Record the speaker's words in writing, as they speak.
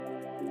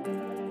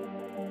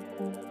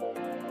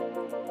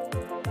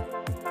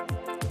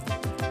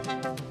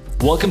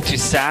Welcome to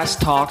SaaS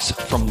Talks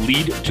from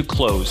Lead to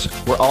Close,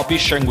 where I'll be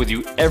sharing with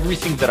you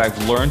everything that I've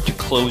learned to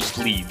close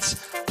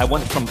leads. I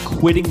went from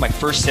quitting my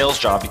first sales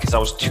job because I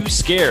was too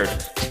scared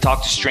to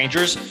talk to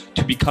strangers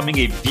to becoming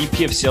a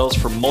VP of sales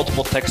for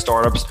multiple tech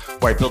startups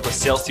where I built a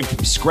sales team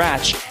from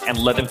scratch and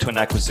led them to an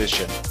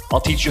acquisition.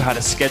 I'll teach you how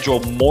to schedule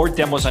more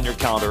demos on your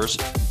calendars,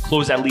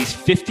 close at least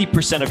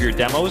 50% of your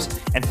demos,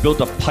 and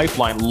build a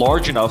pipeline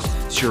large enough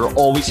so you're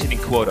always hitting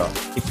quota.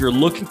 If you're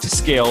looking to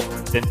scale,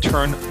 then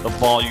turn the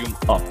volume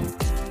up.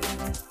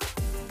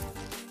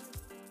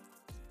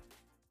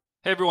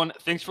 Hey everyone,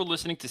 thanks for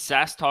listening to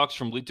SaaS Talks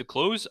from Lead to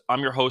Close.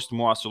 I'm your host,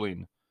 Mo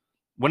Assoulin.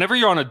 Whenever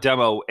you're on a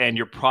demo and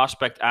your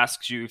prospect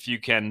asks you if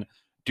you can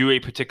do a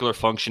particular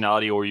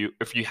functionality or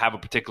if you have a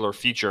particular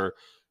feature,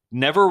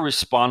 never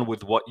respond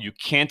with what you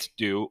can't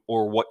do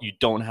or what you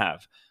don't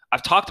have.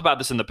 I've talked about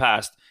this in the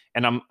past,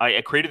 and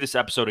I created this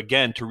episode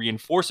again to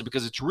reinforce it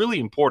because it's really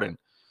important.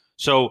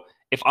 So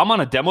if I'm on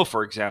a demo,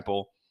 for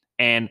example,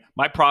 and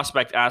my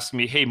prospect asks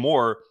me, hey,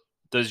 Moore,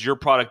 does your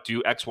product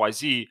do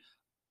XYZ?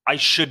 I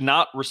should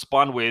not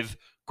respond with,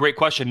 great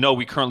question, no,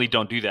 we currently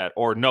don't do that,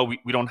 or no, we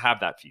don't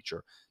have that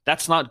feature.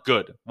 That's not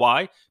good.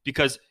 Why?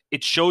 Because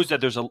it shows that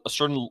there's a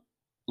certain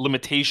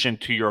limitation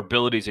to your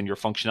abilities and your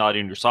functionality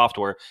in your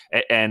software.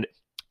 And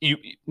you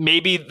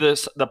maybe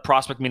the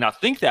prospect may not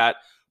think that,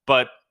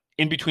 but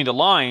in between the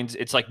lines,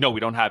 it's like, no,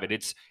 we don't have it.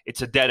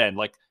 It's a dead end.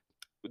 Like,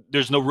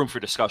 there's no room for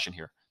discussion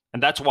here.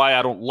 And that's why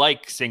I don't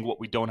like saying what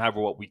we don't have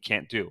or what we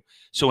can't do.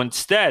 So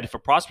instead, if a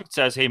prospect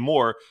says, hey,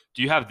 Moore,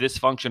 do you have this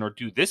function or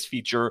do this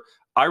feature?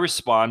 I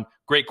respond,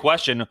 great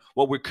question.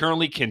 What we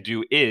currently can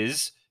do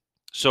is,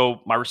 so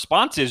my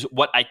response is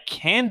what I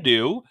can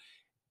do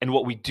and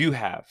what we do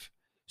have.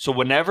 So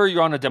whenever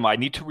you're on a demo, I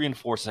need to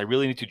reinforce this. I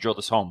really need to drill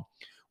this home.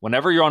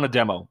 Whenever you're on a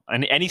demo,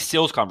 and any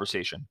sales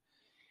conversation,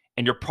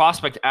 and your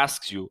prospect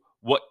asks you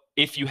what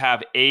if you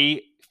have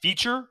a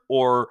feature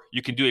or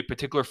you can do a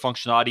particular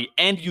functionality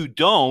and you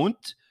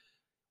don't,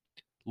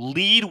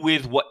 lead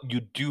with what you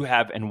do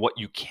have and what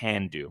you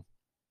can do.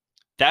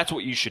 That's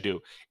what you should do.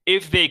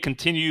 If they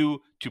continue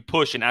to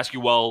push and ask you,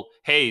 well,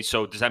 hey,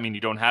 so does that mean you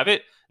don't have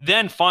it?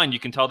 Then fine, you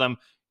can tell them,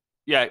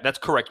 yeah, that's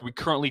correct. We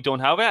currently don't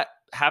have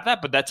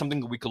that, but that's something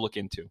that we could look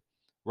into,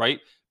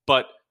 right?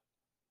 But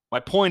my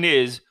point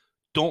is,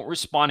 don't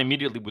respond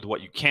immediately with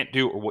what you can't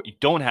do or what you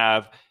don't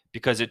have,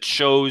 because it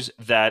shows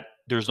that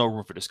there's no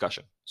room for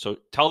discussion. So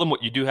tell them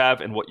what you do have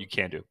and what you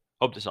can do.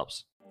 Hope this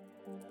helps.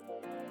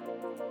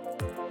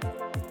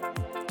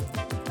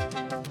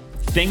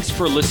 Thanks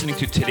for listening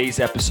to today's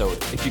episode.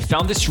 If you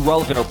found this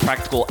relevant or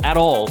practical at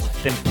all,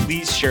 then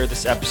please share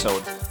this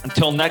episode.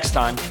 Until next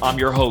time, I'm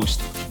your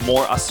host,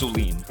 Mo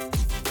Assoulin.